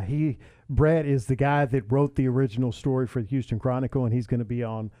 but yeah, Brett is the guy that wrote the original story for the Houston Chronicle, and he's going to be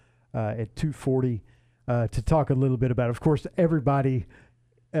on at 2:40 to talk a little bit about it. Of course, everybody,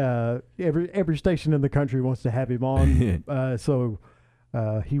 every station in the country wants to have him on, so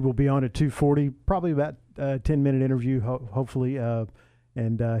he will be on at 2:40, probably about a 10-minute interview, hopefully,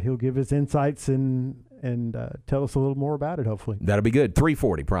 and he'll give his insights and tell us a little more about it, hopefully. That'll be good.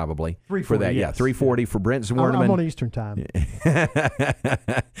 3:40 probably. 3:40, for that. yes. Yeah, 3:40 for Brent Zwerneman. I'm on Eastern time.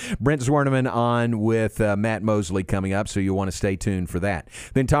 Brent Zwerneman on with Matt Mosley coming up, so you'll want to stay tuned for that.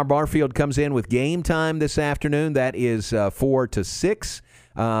 Then Tom Barfield comes in with Game Time this afternoon. That is 4 to 6.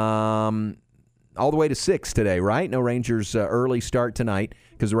 All the way to 6 today, right? No Rangers early start tonight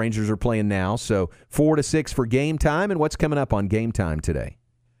because the Rangers are playing now. So 4 to 6 for Game Time. And what's coming up on Game Time today?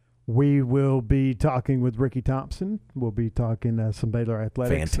 We will be talking with Ricky Thompson. We'll be talking some Baylor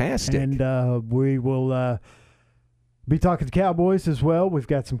athletics. Fantastic. And we will be talking to Cowboys as well. We've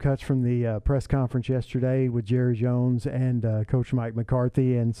got some cuts from the press conference yesterday with Jerry Jones and Coach Mike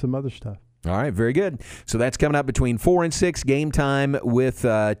McCarthy and some other stuff. All right, very good. So that's coming up between 4 and 6, Game Time with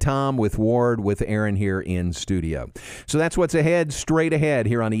Tom, with Ward, with Aaron here in studio. So that's what's ahead, straight ahead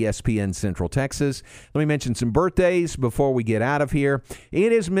here on ESPN Central Texas. Let me mention some birthdays before we get out of here.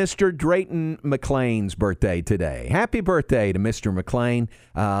 It is Mr. Drayton McClain's birthday today. Happy birthday to Mr. McClain.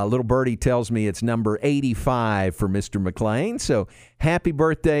 Little birdie tells me it's number 85 for Mr. McClain. So happy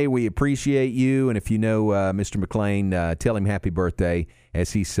birthday. We appreciate you. And if you know Mr. McClain, tell him happy birthday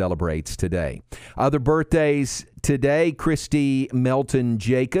as he celebrates today. Other birthdays today, Christy Melton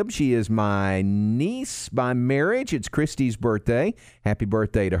Jacob. She is my niece by marriage. It's Christy's birthday. Happy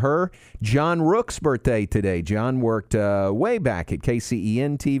birthday to her. John Rook's birthday today. John worked way back at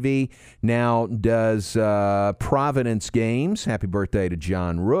KCEN TV, now does Providence games. Happy birthday to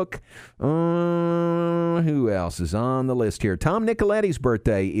John Rook. Who else is on the list here? Tom Nicoletti's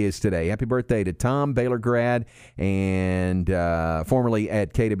birthday is today. Happy birthday to Tom, Baylor grad, and formerly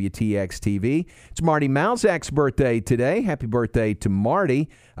at KWTX TV. It's Marty Malzak's birthday today. Happy birthday to Marty.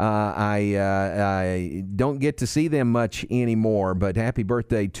 I don't get to see them much anymore, but happy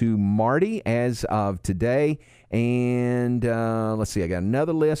birthday to Marty as of today. And let's see, I got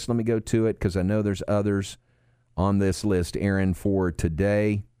another list. Let me go to it because I know there's others on this list, Aaron, for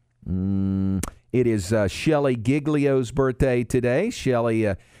today. It is Shelly Giglio's birthday today. Shelly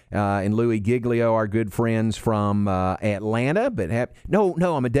and Louis Giglio are good friends from Atlanta. But no,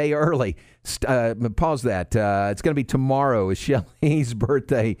 I'm a day early. Pause that. It's going to be tomorrow. Is Shelly's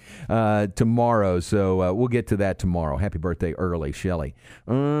birthday tomorrow? So we'll get to that tomorrow. Happy birthday early, Shelly.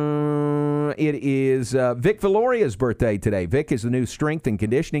 It is Vic Villoria's birthday today. Vic is the new strength and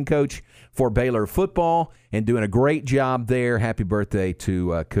conditioning coach for Baylor football and doing a great job there. Happy birthday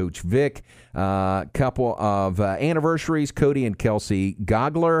to Coach Vic. Couple of anniversaries, Cody and Kelsey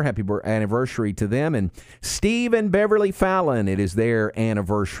Gogler. Happy anniversary to them. And Steve and Beverly Fallon, it is their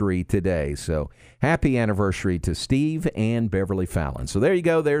anniversary today. So happy anniversary to Steve and Beverly Fallon. So there you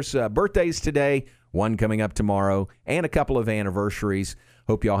go. There's birthdays today, one coming up tomorrow, and a couple of anniversaries.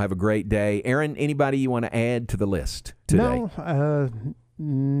 Hope you all have a great day. Aaron, anybody you want to add to the list today? No,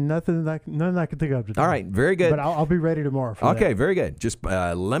 nothing I can think of today. All right, very good. But I'll be ready tomorrow for that. Okay, very good. Just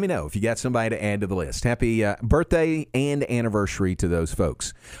let me know if you got somebody to add to the list. Happy birthday and anniversary to those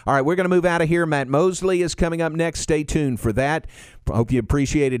folks. All right, we're going to move out of here. Matt Mosley is coming up next. Stay tuned for that. Hope you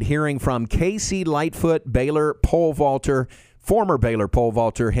appreciated hearing from Casey Lightfoot, Baylor pole vaulter, former Baylor pole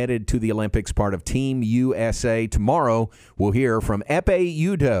vaulter, headed to the Olympics, part of Team USA. Tomorrow, we'll hear from Epe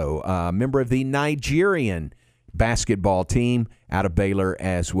Udo, member of the Nigerian basketball team out of Baylor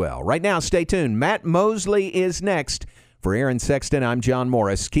as well. Right now, stay tuned. Matt Mosley is next. For Aaron Sexton, I'm John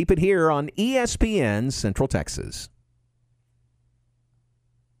Morris. Keep it here on ESPN Central Texas.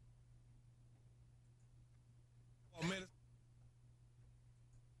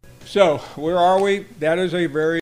 So, where are we? That is a very